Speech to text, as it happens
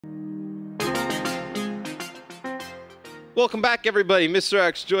Welcome back, everybody. Mr.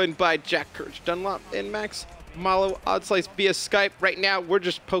 X joined by Jack Kirch Dunlop and Max Malo Oddslice via Skype. Right now, we're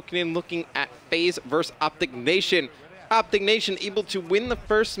just poking in, looking at FaZe versus OpTic Nation. OpTic Nation able to win the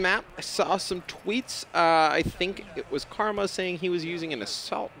first map. I saw some tweets. I think it was Karma saying he was using an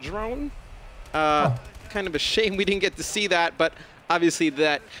assault drone. Kind of a shame we didn't get to see that, but obviously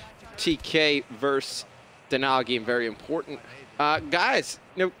that TK versus Denal game very important. Guys,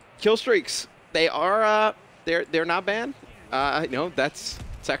 you know, kill streaks, they are they're not banned. You know, it's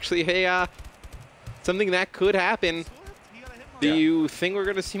actually a something that could happen. Do you think we're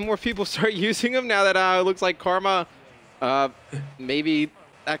gonna see more people start using them now that it looks like Karma maybe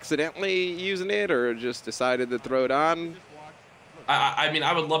accidentally using it or just decided to throw it on? I mean,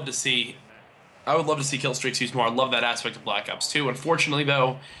 I would love to see kill streaks used more. I love that aspect of Black Ops 2. Unfortunately,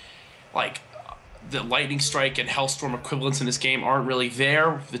 though, like the Lightning Strike and Hellstorm equivalents in this game aren't really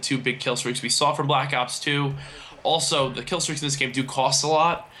there. The two big kill streaks we saw from Black Ops 2. Also, the kill streaks in this game do cost a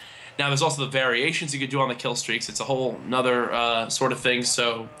lot. Now, there's also the variations you could do on the kill streaks. It's a whole another sort of thing.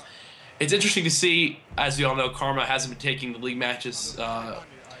 So it's interesting to see. As we all know, Karma hasn't been taking the league matches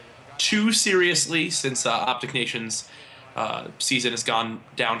too seriously since OpTic Nation's season has gone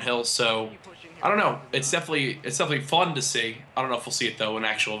downhill. So I don't know. It's definitely fun to see. I don't know if we'll see it though in an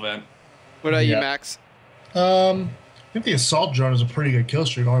actual event. What about you, Max? I think the assault drone is a pretty good kill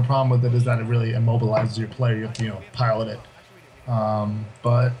streak. The only problem with it is that it really immobilizes your player. You have to, pilot it.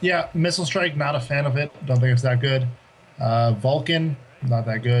 But yeah, missile strike, not a fan of it. Don't think it's that good. Vulcan, not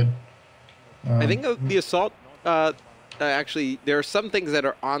that good. I think the assault, actually, there are some things that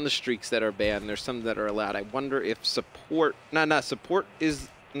are on the streaks that are banned. There's some that are allowed. I wonder if support, support is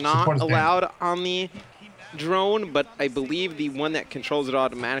not allowed on the drone, but I believe the one that controls it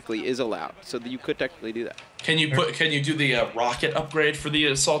automatically is allowed. So you could technically do that. Can you do the rocket upgrade for the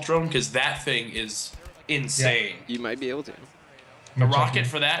assault drone? Because that thing is insane. Yeah, you might be able to. The rocket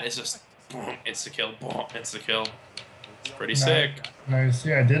for that is just boom, it's the kill, boom, it's the kill. It's pretty sick. Nice.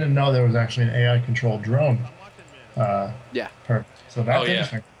 Yeah, I didn't know there was actually an AI controlled drone. Yeah. So that's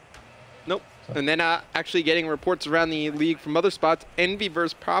interesting. Nope. So. And then actually getting reports around the league from other spots, Envy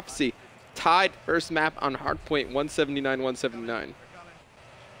versus Prophecy tied first map on Hardpoint 179-179.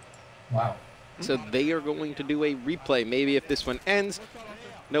 Wow. So they are going to do a replay. Maybe if this one ends,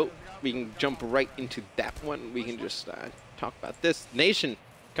 nope, we can jump right into that one. We can just talk about this. Nation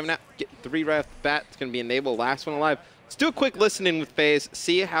coming out, getting 3 right off the bat. It's going to be Enable, last one alive. Let's do a quick listen-in with FaZe,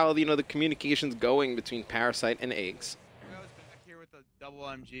 see how the communication's going between Parasite and Eggs. Back here with the double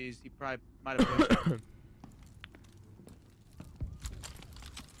MGs, he probably might have pushed.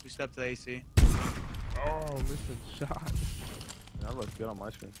 We stepped to the AC. Oh, missing shot. That looks good on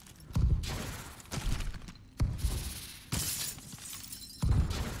my screen.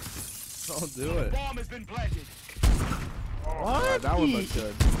 Don't do it. Bomb has been planted. Oh, what? That one looks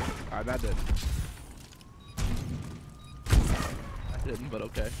good. Alright, that did. That didn't, but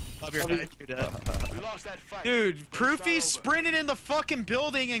okay. Love your head. You're dead. Dude, Proofy sprinted in the fucking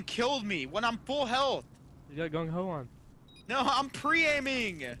building and killed me when I'm full health. You got gung ho on. No, I'm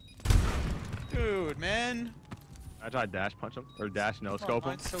pre-aiming. Dude, man. I tried dash punch him or dash no scope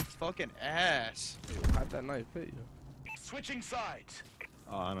him. Mine's so fucking ass. How'd that knife hit you? Switching sides.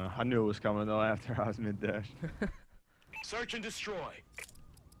 Oh no, I knew it was coming though after I was mid dash. Search and destroy.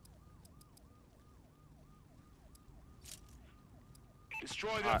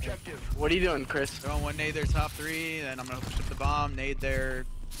 Destroy the objective. What are you doing, Chris? Throwing one nade their top 3, then I'm gonna push up the bomb, nade their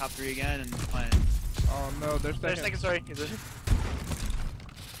top 3 again, and plant. Oh no, there's second. Sorry. I'm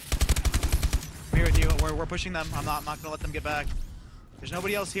here with you. We're pushing them. I'm not gonna let them get back. There's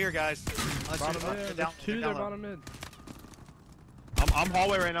nobody else here, guys. Bottom mid. There's 2 there bottom mid. I'm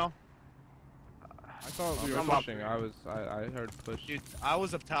hallway right now. I thought we were pushing. I heard push. Dude, I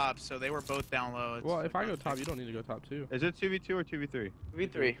was up top, so they were both down low. Well, if I go top, you don't need to go top too. Is it 2v2 or 2v3?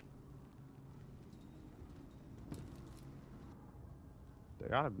 2v3. They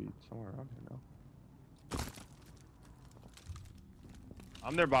gotta be somewhere around here now.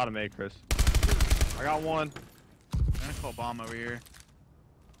 I'm their bottom A, Chris. I got one. I'm gonna call bomb over here.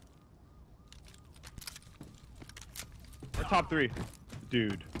 We're top 3.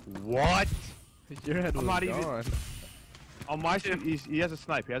 Dude, what? Your head was not gone. even. On my screen, he has a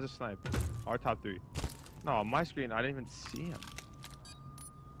snipe. He has a snipe. Our top 3. No, on my screen, I didn't even see him.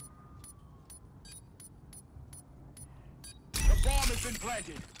 The bomb has been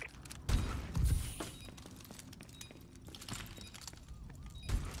planted.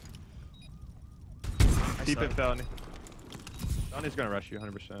 Keep it, Felony. Felony's gonna rush you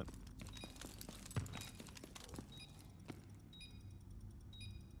 100%.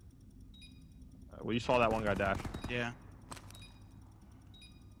 Well, you saw that one guy dash. Yeah.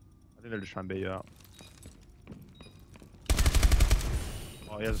 I think they're just trying to bait you out.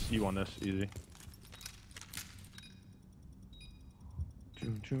 Oh, he has you on this, easy.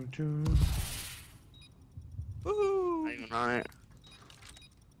 Woo! Not even on it.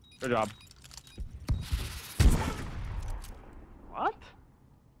 Good job. What?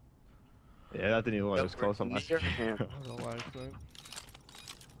 Yeah, that didn't even look like it was close on my screen. Yeah. I don't like it.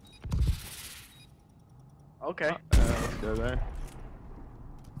 Okay. Let's go there.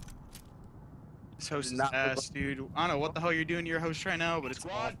 This host is Not- ass, dude. I don't know what the hell you're doing to your host right now, but it's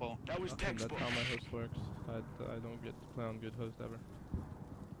awful. That's how my host works. I don't get to play on good host ever.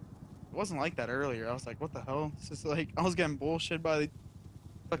 It wasn't like that earlier. I was like, what the hell? This is like, I was getting bullshit by the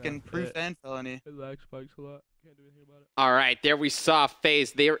fucking Yeah, proof and felony. It lag spikes a lot. Can't do anything about it. All right, there we saw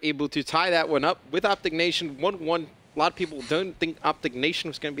FaZe. They were able to tie that one up with OpTic Nation 1-1. A lot of people don't think OpTic Nation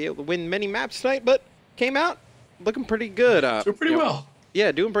was going to be able to win many maps tonight, but came out looking pretty good. Do pretty well.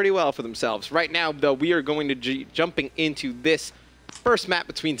 Yeah, doing pretty well for themselves. Right now, though, we are going to be jumping into this first map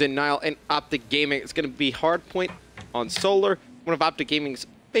between Denial and OpTic Gaming. It's going to be Hardpoint on Solar, one of OpTic Gaming's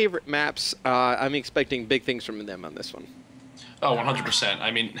favorite maps. I'm expecting big things from them on this one. Oh, 100%.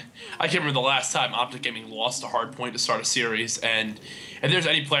 I mean, I can't remember the last time OpTic Gaming lost a Hardpoint to start a series, and if there's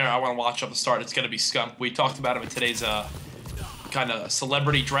any player I want to watch up the start, it's going to be Scump. We talked about him in today's kind of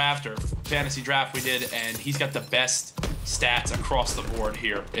celebrity draft or fantasy draft we did, and he's got the best stats across the board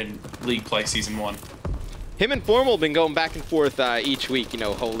here in League Play Season 1. Him and Formal have been going back and forth each week, you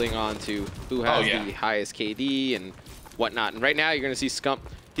know, holding on to who has the highest KD and whatnot. And right now, you're going to see Scump.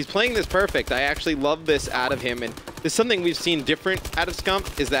 He's playing this perfect. I actually love this out of him. And there's something we've seen different out of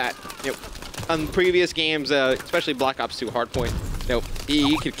Scump is that, you know, on previous games, especially Black Ops 2 Hardpoint, you know,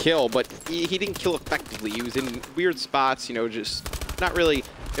 he could kill, but he didn't kill effectively. He was in weird spots, you know, just not really,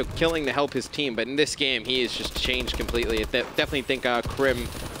 you know, killing to help his team. But in this game, he has just changed completely. I definitely think Krim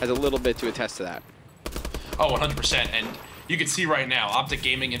has a little bit to attest to that. Oh, 100%. And you can see right now, OpTic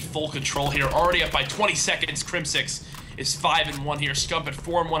Gaming in full control here. Already up by 20 seconds. Crim6 is 5-1 here. Scump at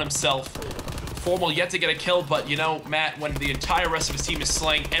 4-1 himself. Formal yet to get a kill, but you know, Matt, when the entire rest of his team is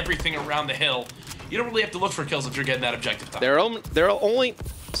slaying everything around the hill, you don't really have to look for kills if you're getting that objective time. There are only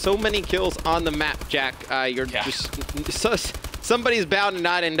so many kills on the map, Jack. Somebody's bound to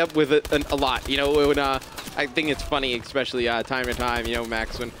not end up with a lot. You know, when I think it's funny, especially time to time, you know,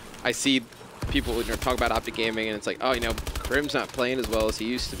 Max, when I see people, you know, talk about OpTic Gaming and it's like, oh, you know, Krim's not playing as well as he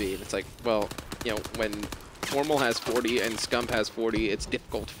used to be. And it's like, well, you know, when Formal has 40 and Scump has 40, it's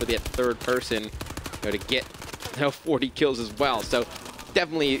difficult for that third person, you know, to get, you know, 40 kills as well. So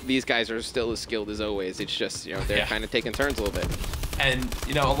definitely these guys are still as skilled as always. It's just, you know, they're kind of taking turns a little bit. And,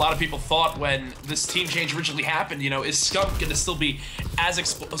 you know, a lot of people thought when this team change originally happened, you know, is Scump going to still be as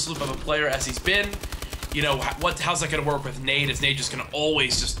explosive of a player as he's been? You know, how's that going to work with Nade? Is Nade just going to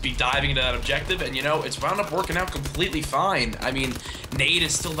always just be diving into that objective? And, you know, it's wound up working out completely fine. I mean, Nade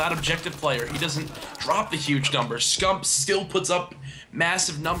is still that objective player. He doesn't drop the huge numbers. Scump still puts up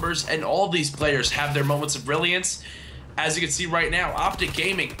massive numbers, and all these players have their moments of brilliance. As you can see right now, OpTic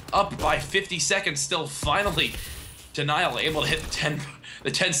Gaming up by 50 seconds still. Finally, Denial able to hit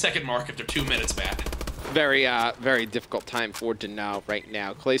the 10-second mark after 2 minutes, Matt. Very difficult time for Denial right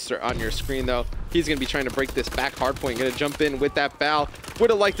now. Clayster on your screen, though. He's going to be trying to break this back Hardpoint. Going to jump in with that bow. Would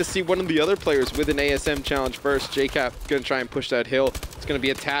have liked to see one of the other players with an ASM challenge first. JCap going to try and push that hill. It's going to be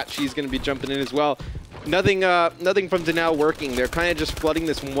attached. He's going to be jumping in as well. Nothing from Denial working. They're kind of just flooding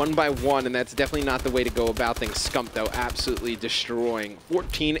this one by one, and that's definitely not the way to go about things. Scump, though, absolutely destroying.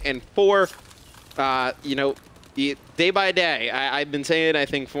 14-4. You know, day by day, I've been saying, I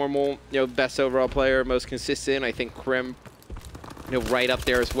think Formal, you know, best overall player, most consistent. I think Krim, you know, right up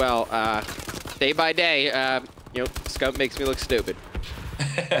there as well. Day by day, you know, Scump makes me look stupid.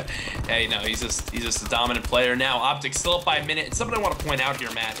 Hey, no, he's just a dominant player now. OpTic still up by a minute. And something I want to point out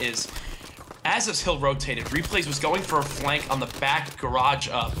here, Matt, is as this hill rotated, Replays was going for a flank on the back garage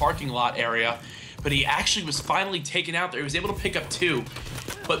parking lot area, but he actually was finally taken out there. He was able to pick up 2.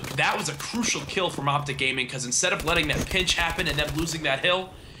 But that was a crucial kill from OpTic Gaming, because instead of letting that pinch happen and them losing that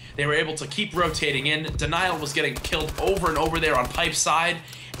hill, they were able to keep rotating in. Denial was getting killed over and over there on Pipe side.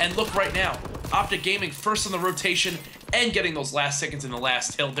 And look right now, OpTic Gaming first in the rotation and getting those last seconds in the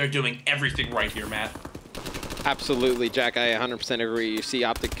last hill. They're doing everything right here, Matt. Absolutely, Jack. I 100% agree. You see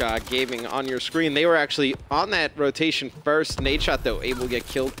OpTic Gaming on your screen. They were actually on that rotation first. Nade shot, though, able to get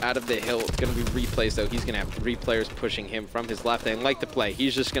killed out of the hill. It's going to be Replays, though. He's going to have 3 players pushing him from his left. They like to play.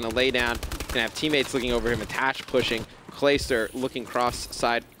 He's just going to lay down. Going to have teammates looking over him, attached, pushing. Clayster looking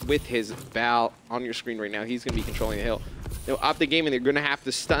cross-side with his Val on your screen right now. He's going to be controlling the hill. You know, OpTic Gaming, they're going to have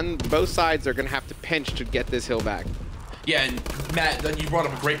to stun both sides. They're going to have to pinch to get this hill back. Yeah, and Matt, you brought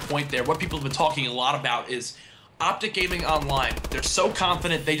up a great point there. What people have been talking a lot about is OpTic Gaming Online. They're so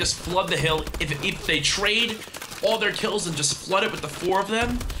confident, they just flood the hill. If they trade all their kills and just flood it with the 4 of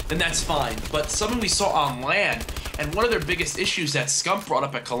them, then that's fine. But something we saw on LAN, and one of their biggest issues that Scump brought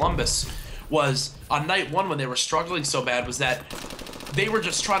up at Columbus was on night 1 when they were struggling so bad was that they were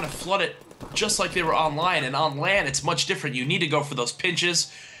just trying to flood it just like they were online. And on LAN, it's much different. You need to go for those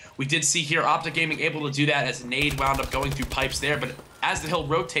pinches. We did see here OpTic Gaming able to do that as Nade wound up going through pipes there. But as the hill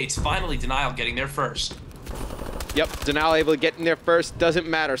rotates, finally Denial getting there first. Yep, Denial able to get in there first. Doesn't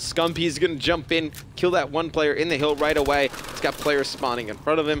matter. Scumpy's going to jump in, kill that one player in the hill right away. He's got players spawning in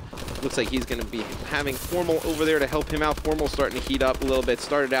front of him. Looks like he's going to be having Formal over there to help him out. Formal starting to heat up a little bit.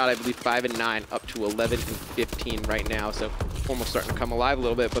 Started out, I believe, 5 and 9, up to 11 and 15 right now. So Formal starting to come alive a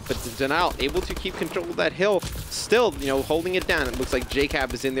little bit. But Denial able to keep control of that hill. Still, you know, holding it down. It looks like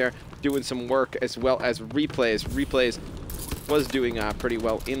JCap is in there doing some work as well as Replays. Replays was doing pretty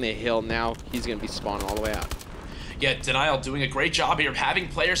well in the hill. Now he's going to be spawning all the way out. Yeah, Denial doing a great job here of having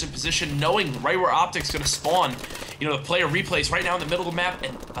players in position, knowing right where OpTic's going to spawn. You know, the player Replays right now in the middle of the map,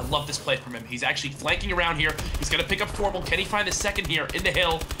 and I love this play from him. He's actually flanking around here. He's going to pick up Formal. Can he find the second here in the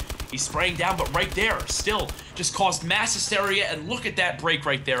hill? He's spraying down, but right there, still just caused mass hysteria, and look at that break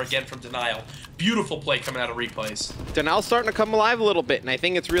right there again from Denial. Beautiful play coming out of Replays. Denial's starting to come alive a little bit, and I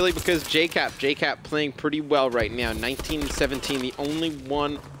think it's really because JCap playing pretty well right now. 19 and 17, the only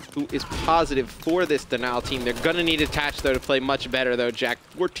one who is positive for this Denial team. They're gonna need Attach though to play much better though. Jack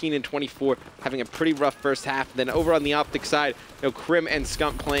 14 and 24, having a pretty rough first half. Then over on the OpTic side, you know, Crim and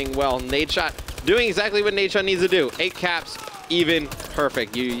Scump playing well. Nadeshot doing exactly what Nadeshot needs to do. 8 caps, even,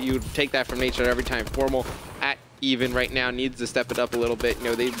 perfect. You take that from Nadeshot every time. Formal at even right now, needs to step it up a little bit. You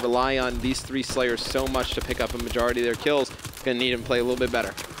know, they rely on these 3 Slayers so much to pick up a majority of their kills. Gonna need them to play a little bit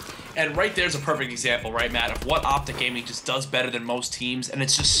better. And right there's a perfect example, right, Matt, of what OpTic Gaming just does better than most teams, and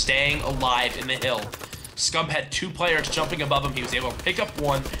it's just staying alive in the hill. Scump had 2 players jumping above him. He was able to pick up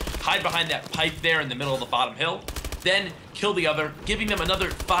one, hide behind that pipe there in the middle of the bottom hill, then kill the other, giving them another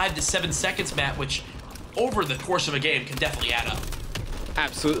 5 to 7 seconds, Matt, which over the course of a game can definitely add up.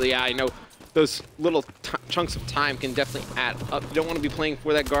 Absolutely, I know. Those little chunks of time can definitely add up. You don't want to be playing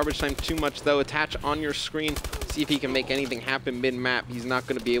for that garbage time too much, though. Attach on your screen. See if he can make anything happen mid-map. He's not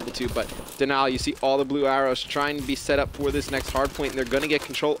going to be able to, but Denial, you see all the blue arrows trying to be set up for this next hard point, and they're going to get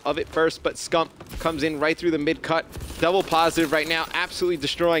control of it first, but Scump comes in right through the mid-cut. Double positive right now, absolutely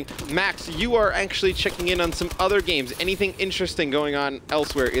destroying. Max, you are actually checking in on some other games. Anything interesting going on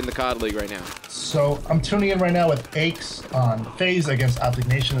elsewhere in the COD League right now? So I'm tuning in right now with Aches on FaZe against OpTic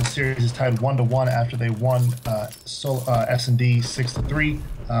Nation. The series is tied 1-1 after they won S&D 6-3.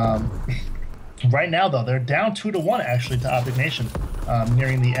 Right now, though, they're down 2-1 actually to OpTic Nation,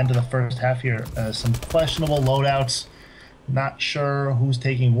 nearing the end of the first half here. Some questionable loadouts. Not sure who's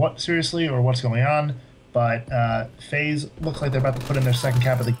taking what seriously or what's going on, but FaZe looks like they're about to put in their second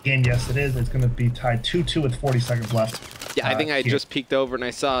cap of the game. Yes, it is. It's going to be tied 2-2 with 40 seconds left. Yeah, I think I just peeked over and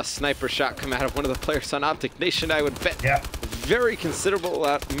I saw a sniper shot come out of one of the players on OpTic Nation. I would bet very considerable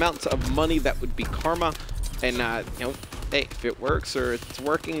amounts of money that would be karma. And, you know, hey, if it works or it's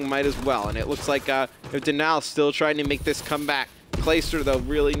working, might as well. And it looks like Denial still trying to make this comeback. Clayster, though,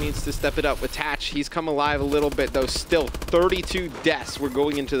 really needs to step it up with Tatch. He's come alive a little bit, though. Still 32 deaths. We're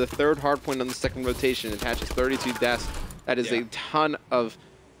going into the 3rd hard point on the 2nd rotation. And Tatch is 32 deaths. That is a ton of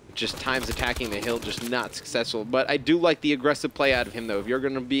just times attacking the hill, just not successful. But I do like the aggressive play out of him, though. If you're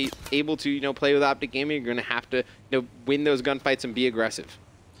going to be able to, you know, play with OpTic Gaming, you're going to have to, you know, win those gunfights and be aggressive.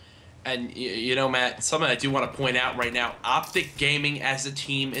 And, you know, Matt, something I do want to point out right now, OpTic Gaming as a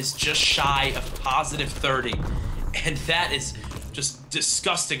team is just shy of positive 30. And that is just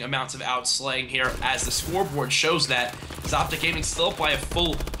disgusting amounts of outslaying here, as the scoreboard shows that. As OpTic Gaming still up by a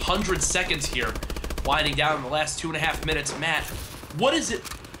full 100 seconds here, winding down in the last 2.5 minutes. Matt, what is it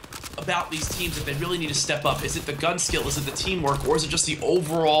about these teams that they really need to step up? Is it the gun skill? Is it the teamwork? Or is it just the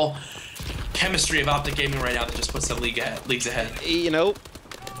overall chemistry of OpTic Gaming right now that just puts them leagues ahead? You know,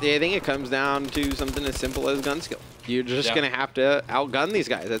 I think it comes down to something as simple as gun skill. You're just going to have to outgun these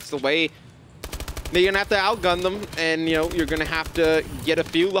guys. That's the way. You're going to have to outgun them, and, you know, you're going to have to get a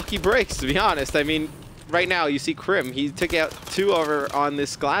few lucky breaks, to be honest. I mean, right now, you see Crim. He took out 2 over on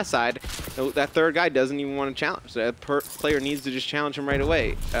this glass side. You know, that 3rd guy doesn't even want to challenge. That player needs to just challenge him right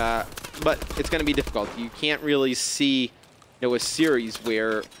away. But it's going to be difficult. You can't really see, you know, a series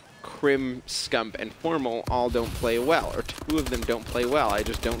where Crim, Scump, and Formal all don't play well, or 2 of them don't play well. I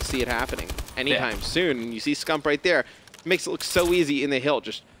just don't see it happening anytime soon. And you see Scump right there. It makes it look so easy in the hill.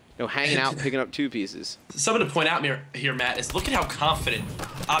 Just hanging out, picking up 2 pieces. Something to point out here, Matt, is look at how confident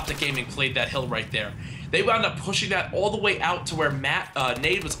OpTic Gaming played that hill right there. They wound up pushing that all the way out to where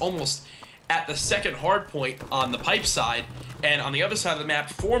Nade was almost at the second hard point on the pipe side, and on the other side of the map,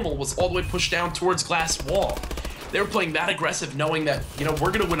 Formal was all the way pushed down towards glass wall. They were playing that aggressive, knowing that,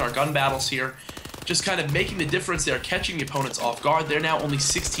 we're going to win our gun battles here. Just kind of making the difference there, catching the opponents off guard. They're now only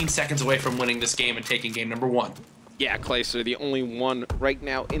 16 seconds away from winning this game and taking game number 1. Yeah, Clayster, the only one right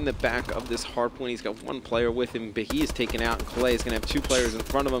now in the back of this hard point. He's got 1 player with him, but he is taken out, and Clay is going to have 2 players in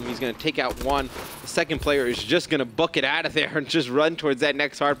front of him. He's going to take out 1. The second player is just going to book it out of there and just run towards that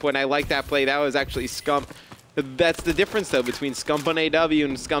next hard point. I like that play. That was actually Scump. That's the difference, though, between Scump on AW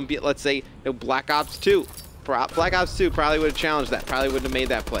and Scump, let's say, Black Ops 2. Black Ops 2 probably would have challenged that, probably wouldn't have made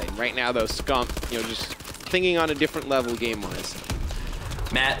that play. Right now, though, Scump, just thinking on a different level game-wise.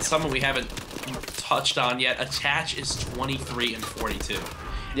 Matt, someone we haven't touched on yet, Attach is 23 and 42.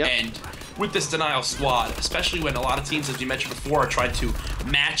 Yep. And with this Denial squad, especially when a lot of teams, as you mentioned before, are trying to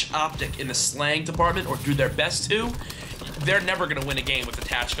match OpTic in the slang department or do their best to, they're never going to win a game with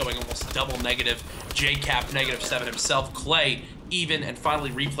Attach going almost double negative, JCap -7 himself, Clay even, and finally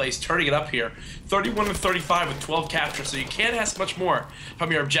Replays turning it up here. 31 and 35 with 12 captures, so you can't ask much more from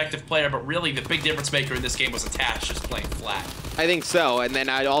your objective player, but really the big difference maker in this game was Attach, just playing flat. I think so, and then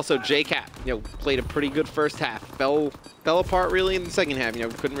I also JCap, played a pretty good first half. Fell apart really in the second half,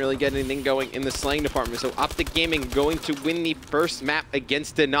 couldn't really get anything going in the slang department. So OpTic Gaming going to win the first map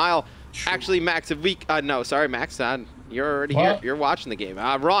against Denial. Actually, Max, if we, no, sorry, Max, you're already here. You're watching the game.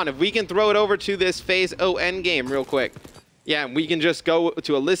 Ron, if we can throw it over to this Phase ON game real quick. Yeah, we can just go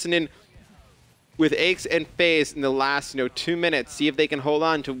to a listen-in with Aches and Phase in the last, 2 minutes. See if they can hold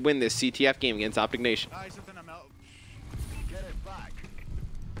on to win this CTF game against OpTic Nation.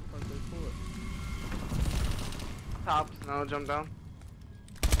 Top, no, jump down.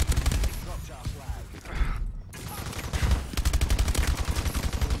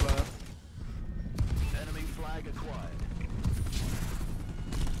 Enemy flag acquired.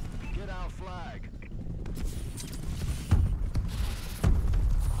 Get our flag.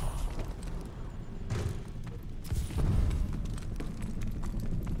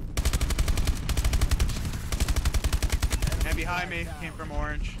 And behind me, came from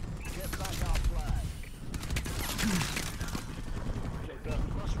orange. Get back our flag.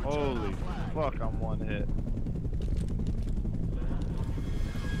 Holy fuck, I'm 1 hit.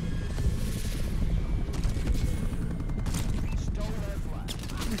 Stole their flag.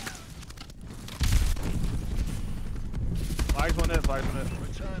 Flags 1 hit, flags 1 hit.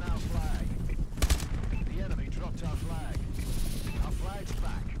 Return our flag. The enemy dropped our flag. Our flag's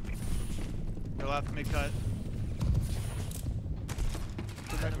back. They're left me cut.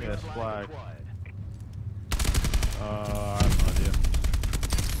 Enemy Yes, flag flag. acquired. I have no idea.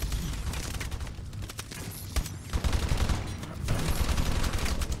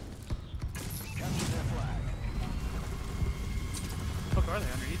 Capture their flag. Fuck, are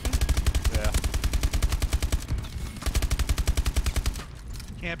they underneath me? Yeah.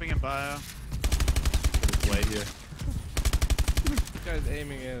 Camping in bio. Just wait here. This guy's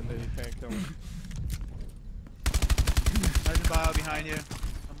aiming in and then you can't kill him. There's a bio behind you,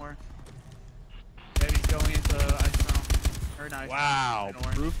 somewhere. Maybe he's going into ice tunnel. Or nice. Wow,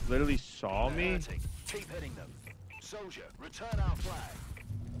 Proof literally saw me. Keep hitting them. Soldier, return our flag.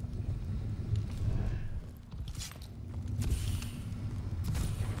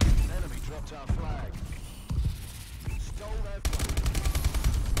 Enemy dropped our flag. Stole their flag.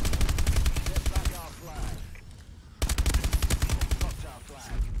 Get back our flag. Dropped our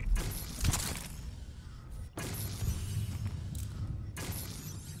flag.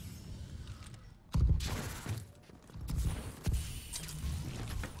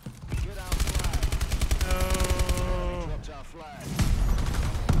 Get our flag. No. Dropped our flag.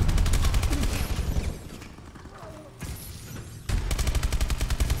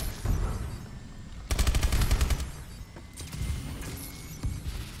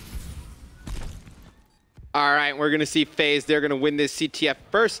 All right, we're going to see FaZe. They're going to win this CTF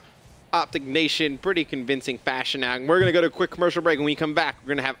first. OpTic Nation, pretty convincing fashion now. We're going to go to a quick commercial break. When we come back,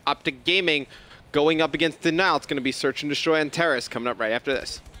 we're going to have OpTic Gaming going up against Denial. It's going to be Search and Destroy on Terrace coming up right after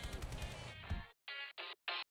this.